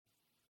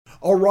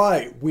All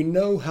right, we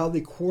know how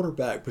the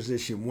quarterback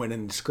position went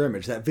in the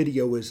scrimmage. That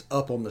video is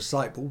up on the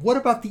site. But what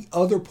about the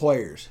other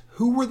players?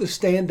 Who were the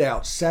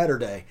standouts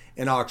Saturday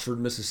in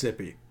Oxford,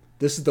 Mississippi?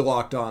 This is the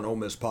Locked On Ole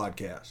Miss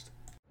podcast.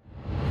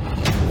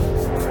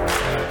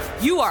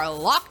 You are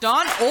Locked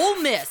On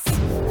Ole Miss,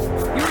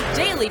 your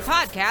daily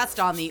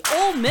podcast on the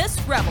Ole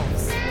Miss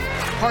Rebels.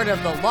 Part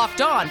of the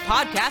Locked On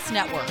Podcast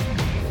Network,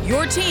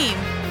 your team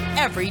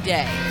every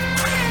day.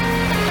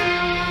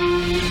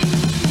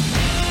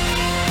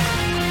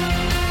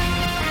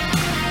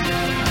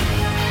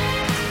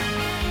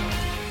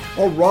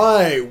 All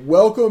right,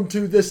 welcome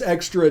to this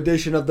extra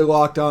edition of the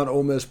Locked On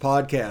Ole Miss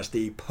podcast,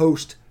 the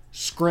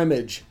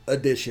post-scrimmage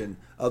edition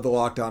of the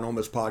Locked On Ole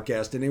Miss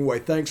podcast. And anyway,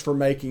 thanks for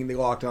making the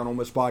Locked On Ole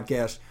Miss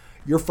podcast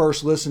your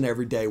first listen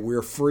every day.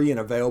 We're free and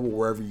available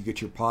wherever you get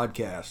your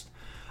podcast.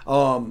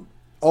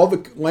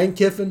 Lane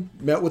Kiffin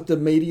met with the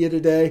media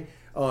today.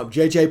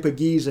 JJ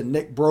Pegues and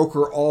Nick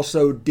Broeker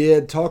also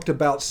talked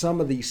about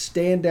some of the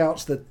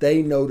standouts that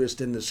they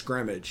noticed in the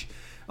scrimmage.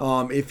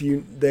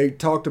 They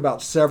talked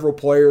about several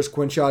players.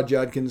 Quinshon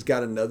Judkins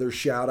got another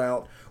shout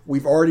out.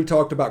 We've already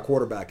talked about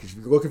quarterback. If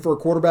you're looking for a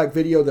quarterback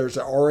video, there's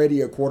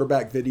already a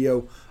quarterback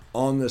video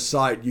on the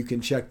site. You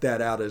can check that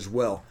out as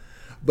well.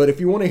 But if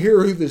you want to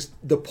hear who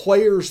the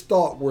players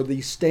thought were the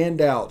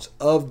standouts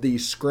of the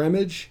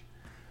scrimmage,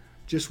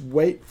 just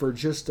wait for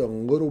just a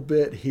little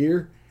bit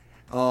here.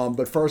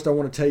 But first, I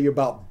want to tell you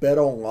about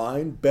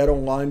BetOnline.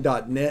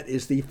 BetOnline.net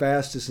is the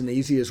fastest and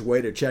easiest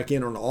way to check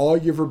in on all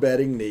your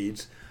betting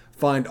needs.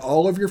 Find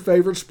all of your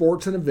favorite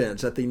sports and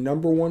events at the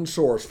number one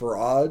source for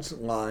odds,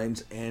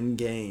 lines, and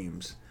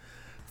games.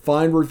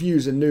 Find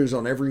reviews and news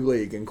on every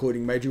league,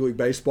 including Major League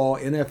Baseball,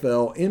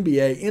 NFL,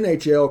 NBA,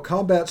 NHL,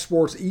 combat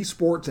sports,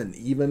 esports, and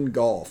even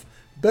golf.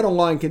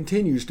 BetOnline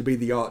continues to be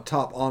the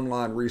top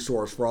online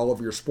resource for all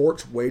of your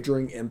sports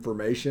wagering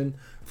information.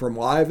 From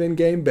live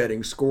in-game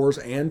betting, scores,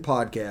 and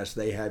podcasts,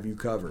 they have you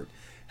covered.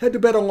 Head to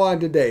BetOnline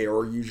today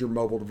or use your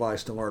mobile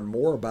device to learn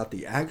more about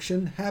the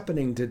action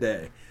happening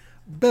today.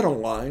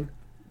 BetOnline,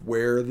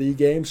 where the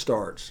game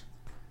starts.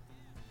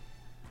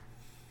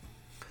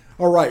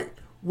 All right,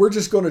 we're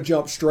just going to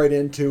jump straight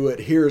into it.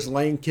 Here's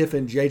Lane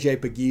Kiffin,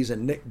 JJ Pegues,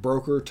 and Nick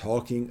Broeker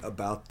talking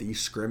about the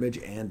scrimmage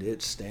and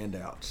its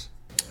standouts.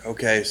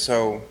 Okay,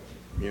 so,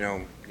 you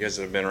guys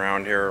that have been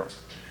around here,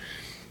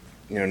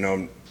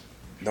 don't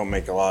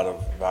make a lot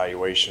of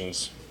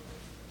evaluations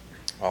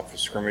off of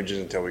scrimmages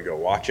until we go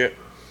watch it.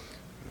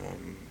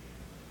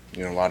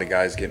 A lot of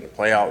guys getting to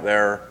play out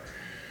there.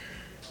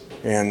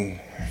 And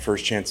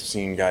first chance of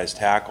seeing guys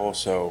tackle,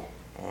 so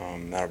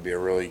that'll be a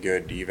really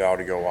good eval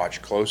to go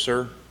watch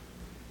closer.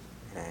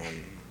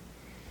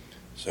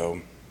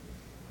 So,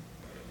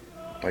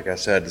 like I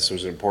said, this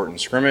was an important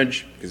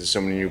scrimmage because there's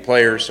so many new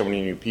players, so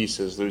many new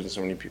pieces, losing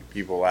so many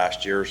people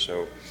last year.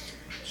 So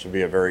this will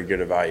be a very good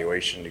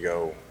evaluation to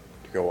go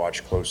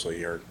watch closely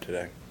here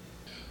today.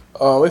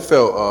 It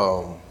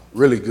felt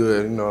really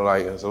good.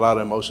 There's a lot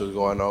of emotions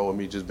going on with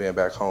me just being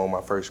back home,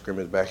 my first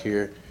scrimmage back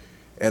here.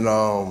 And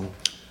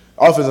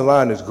offensive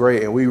line is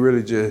great, and we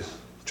really just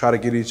try to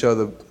get each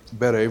other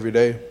better every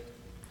day.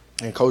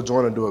 And Coach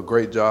Joyner do a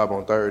great job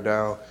on third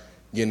down,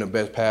 getting the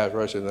best pass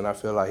rushers, and I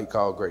feel like he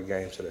called great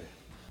games today.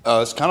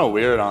 It's kind of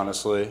weird,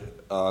 honestly.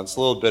 It's a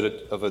little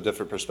bit of a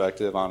different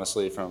perspective,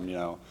 honestly,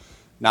 from,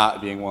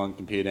 not being one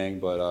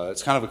competing. But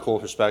it's kind of a cool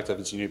perspective.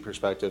 It's a unique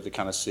perspective to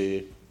kind of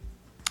see,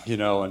 and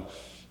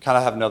kind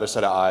of have another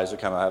set of eyes to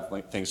kind of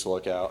have things to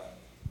look at.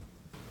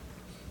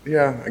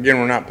 Yeah, again,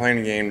 we're not playing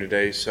a game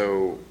today,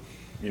 so,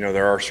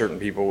 there are certain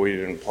people we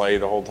didn't play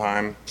the whole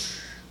time.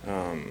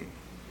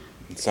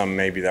 Some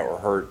maybe that were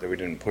hurt that we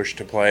didn't push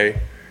to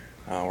play,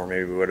 or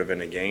maybe we would have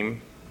in a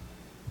game.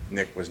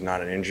 Nick was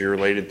not an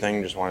injury-related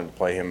thing, just wanted to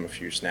play him a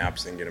few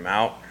snaps and get him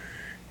out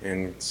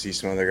and see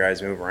some other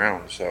guys move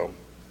around. So,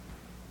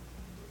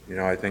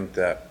 I think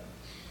that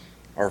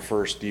our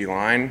first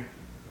D-line,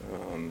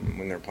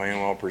 when they're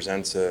playing well,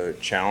 presents a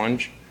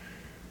challenge,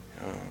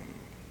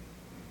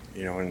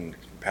 in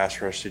pass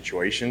rush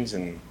situations,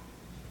 and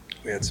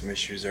we had some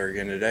issues there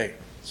again today.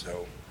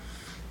 So,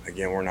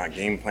 again, we're not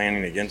game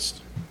planning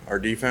against our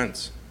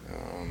defense,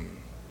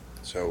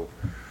 so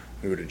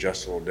we would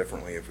adjust a little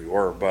differently if we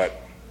were,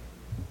 but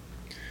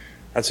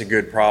that's a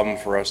good problem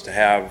for us to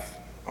have,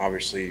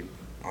 obviously,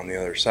 on the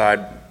other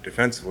side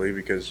defensively,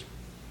 because,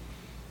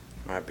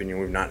 in my opinion,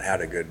 we've not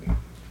had a good,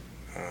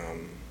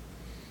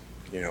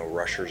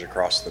 rushers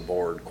across the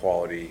board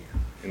quality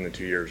in the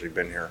 2 years we've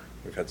been here.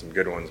 We've had some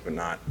good ones, but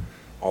not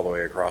all the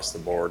way across the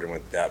board and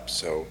with depth.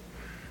 So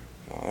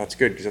that's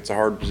good because it's a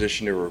hard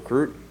position to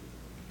recruit,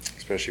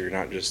 especially if you're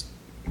not just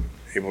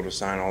able to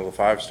sign all the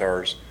 5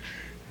 stars.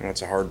 And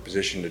that's a hard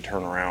position to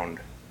turn around.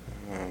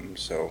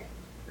 So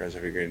you guys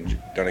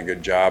have done a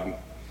good job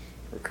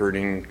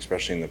recruiting,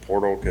 especially in the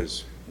portal,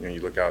 because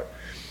you look out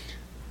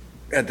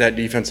at that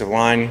defensive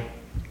line.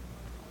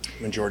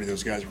 Majority of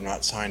those guys were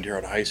not signed here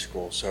out of high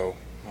school. So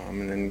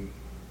and then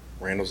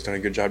Randall's done a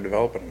good job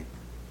developing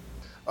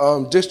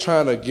them. Just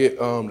trying to get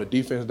the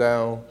defense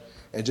down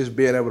and just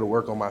being able to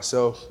work on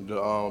myself.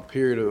 The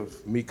period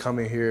of me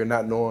coming here,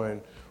 not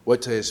knowing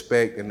what to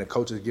expect, and the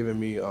coaches giving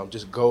me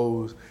just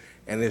goals,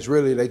 and it's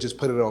really they just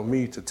put it on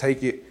me to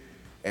take it,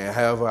 and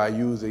however I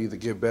use it, either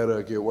get better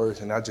or get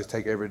worse, and I just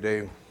take every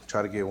day,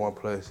 try to get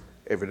 1+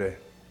 every day.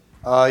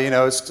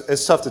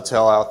 It's tough to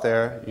tell out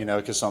there,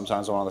 because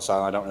sometimes I'm on the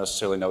sideline, I don't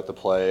necessarily know what the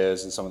play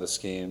is and some of the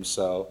schemes.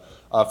 So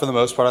for the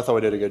most part, I thought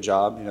we did a good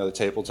job. The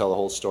tape will tell the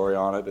whole story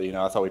on it, but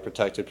I thought we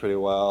protected pretty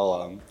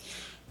well.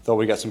 Thought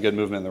we got some good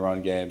movement in the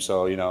run game.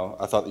 So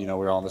I thought we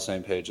were all on the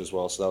same page as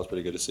well. So that was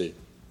pretty good to see.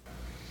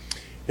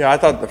 Yeah, I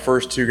thought the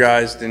first two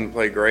guys didn't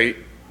play great,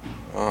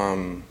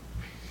 and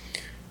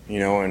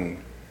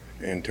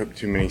took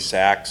too many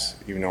sacks,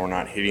 even though we're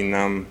not hitting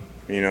them,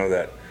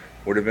 that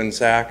would have been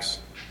sacks.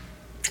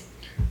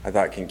 I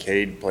thought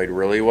Kincaid played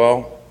really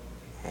well.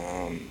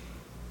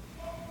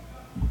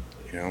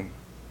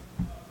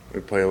 We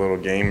play a little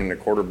game in the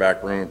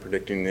quarterback room of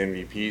predicting the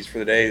MVPs for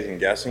the days and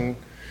guessing.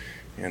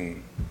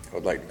 And I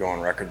would like to go on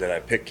record that I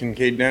picked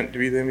Kincaid Dent to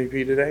be the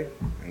MVP today.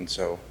 And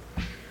so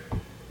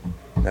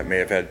that may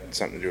have had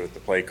something to do with the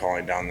play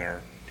calling down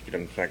there to get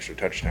him some extra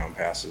touchdown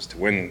passes to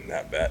win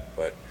that bet.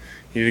 But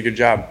he did a good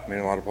job, made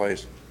a lot of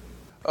plays.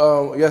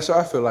 So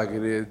I feel like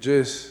it is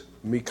just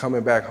me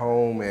coming back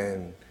home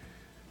and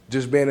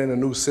just being in a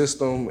new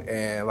system.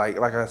 And like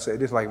I said,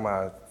 this is like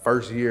my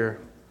first year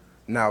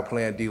now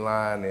playing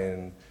D-line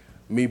and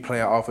me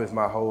playing offense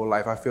my whole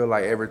life. I feel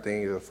like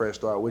everything is a fresh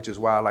start, which is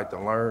why I like to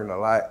learn a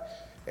lot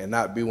and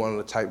not be one of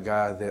the type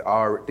guys that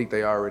think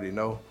they already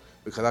know.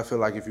 Because I feel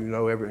like if you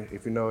know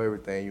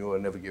everything, you will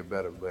never get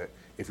better. But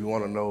if you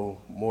want to know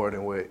more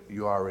than what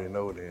you already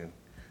know, then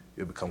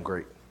you'll become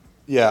great.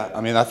 Yeah,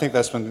 I think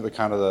that's been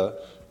the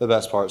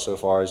best part so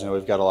far is,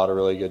 we've got a lot of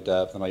really good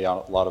depth and a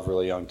lot of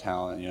really young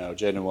talent.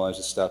 Jaden Williams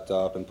has stepped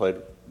up and played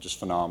just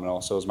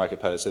phenomenal. So has Micah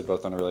Pettis. They've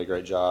both done a really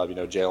great job.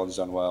 Jalen's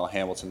done well.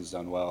 Hamilton's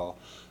done well.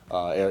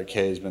 Eric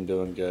Kay's been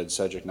doing good.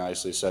 Cedric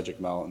Nicely, Cedric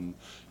Melton.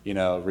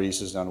 Reese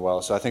has done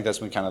well. So I think that's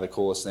been kind of the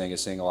coolest thing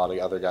is seeing a lot of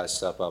other guys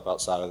step up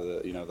outside of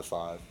the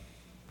five.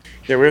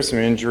 Yeah, we have some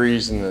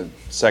injuries in the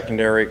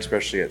secondary,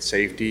 especially at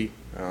safety.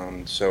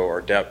 So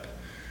our depth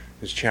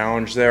is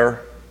challenged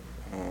there.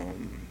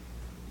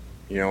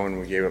 And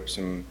we gave up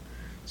some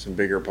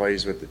bigger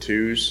plays with the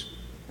twos,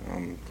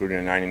 including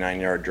a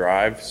 99-yard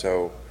drive.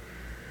 So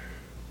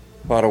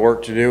a lot of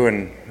work to do,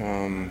 and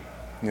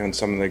and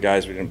some of the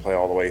guys we didn't play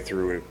all the way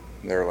through,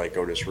 they're like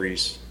Otis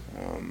Reese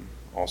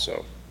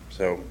also.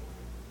 So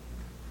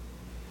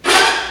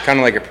kind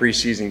of like a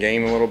preseason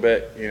game a little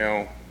bit,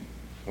 the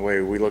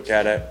way we look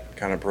at it,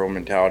 kind of pro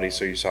mentality.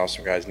 So you saw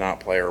some guys not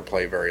play or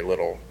play very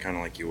little, kind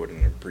of like you would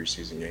in a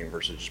preseason game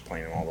versus just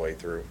playing them all the way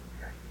through.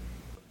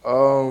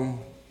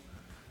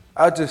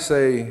 I'd just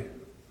say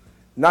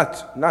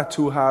not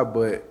too high,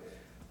 but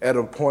at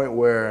a point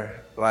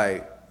where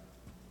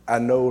I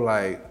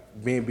know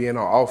being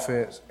on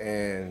offense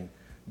and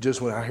just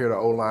when I hear the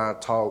O-line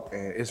talk,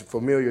 and it's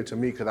familiar to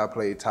me because I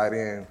played tight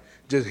end,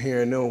 just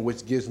hearing them,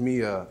 which gives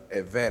me a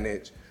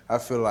advantage. I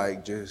feel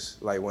like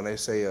just like when they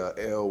say a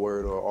L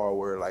word or R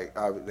word,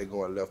 they're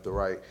going left to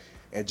right,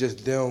 and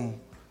just them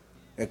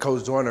and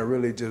Coach Joyner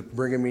really just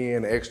bringing me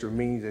in the extra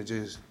means and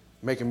just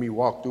making me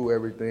walk through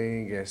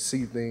everything and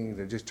see things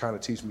and just trying to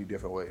teach me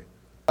different ways.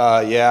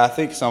 I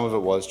think some of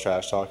it was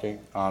trash talking,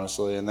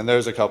 honestly. And then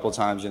there's a couple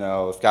times,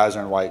 if guys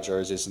are in white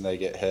jerseys and they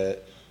get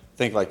hit, I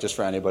think just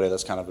for anybody,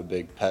 that's kind of a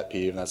big pet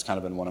peeve. And that's kind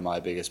of been one of my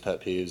biggest pet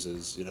peeves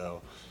is,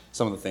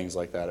 some of the things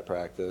like that at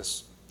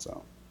practice.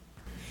 So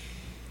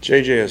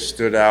JJ has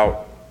stood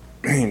out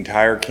the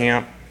entire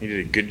camp. He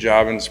did a good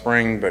job in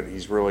spring, but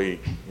he's really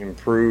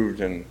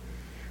improved and,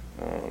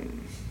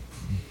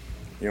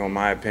 in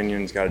my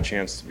opinion, he's got a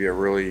chance to be a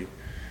really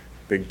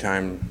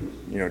big-time,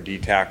 D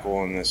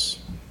tackle in this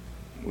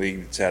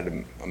league that's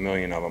had a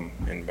million of them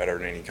and better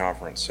than any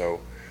conference. So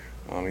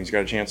he's got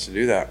a chance to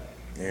do that.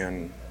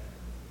 And,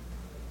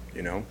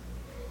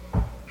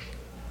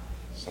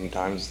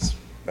 sometimes it's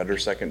better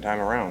second time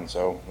around.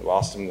 So we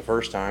lost him the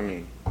first time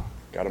and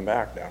got him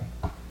back now.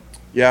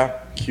 Yeah,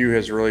 Q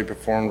has really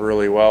performed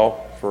really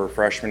well for a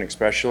freshman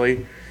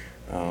especially.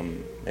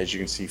 As you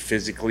can see,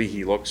 physically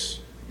he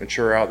looks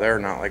mature out there,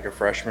 not like a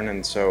freshman.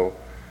 And so,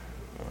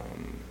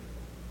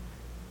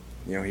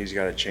 he's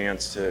got a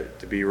chance to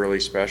be really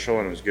special,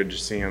 and it was good to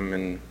see him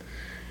in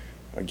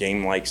a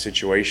game-like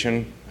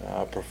situation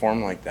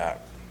perform like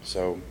that.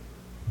 So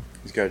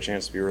he's got a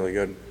chance to be really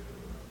good.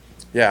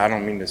 Yeah, I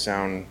don't mean to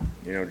sound,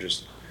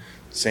 just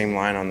the same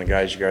line on the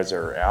guys you guys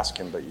are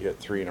asking, but you hit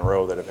 3 in a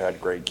row that have had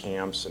great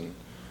camps, and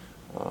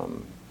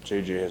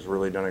JJ has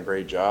really done a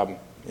great job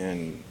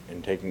in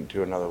taking it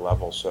to another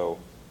level. So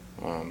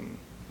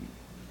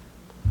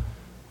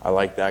I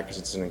like that because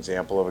it's an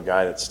example of a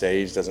guy that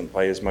stays, doesn't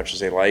play as much as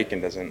they like,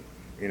 and doesn't,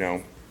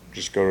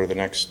 just go to the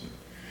next,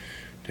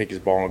 take his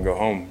ball and go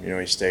home.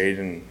 He stayed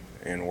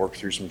and worked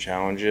through some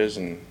challenges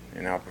and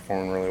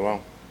outperformed really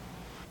well.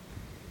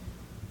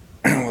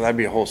 Well, that'd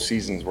be a whole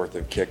season's worth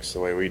of kicks the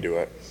way we do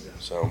it.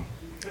 So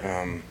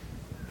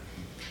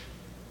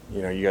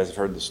You guys have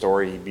heard the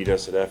story. He beat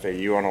us at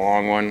FAU on a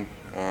long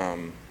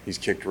one. He's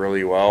kicked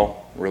really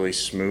well, really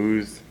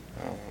smooth.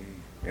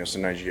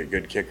 Sometimes you get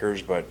good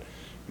kickers, but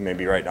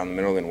maybe right down the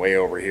middle and way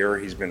over here,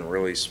 he's been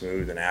really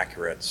smooth and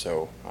accurate.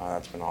 So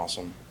that's been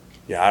awesome.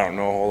 Yeah, I don't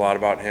know a whole lot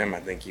about him. I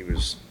think he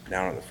was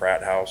down at the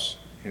frat house,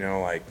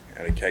 like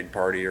at a keg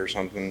party or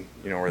something,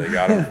 where they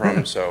got him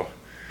from. So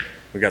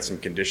we got some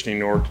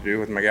conditioning work to do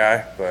with my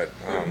guy, but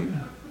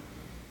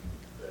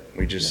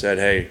we just said,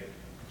 hey,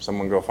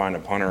 someone go find a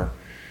punter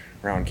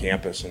around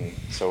campus, and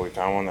so we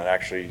found one that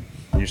actually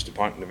used to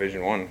punt in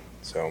Division I.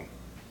 So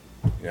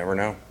you never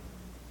know.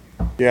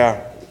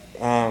 Yeah,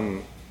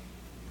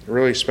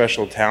 really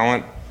special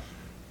talent.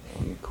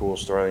 Cool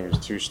story. I think he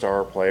was a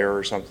 2-star player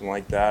or something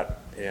like that,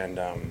 and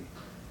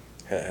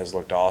has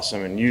looked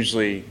awesome. And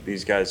usually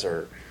these guys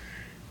are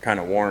kind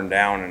of worn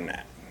down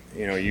and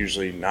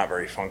usually not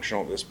very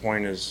functional at this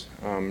point as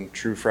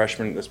true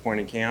freshmen at this point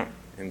in camp.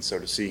 And so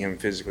to see him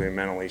physically and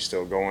mentally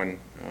still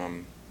going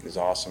is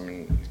awesome,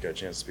 and he's got a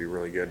chance to be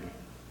really good.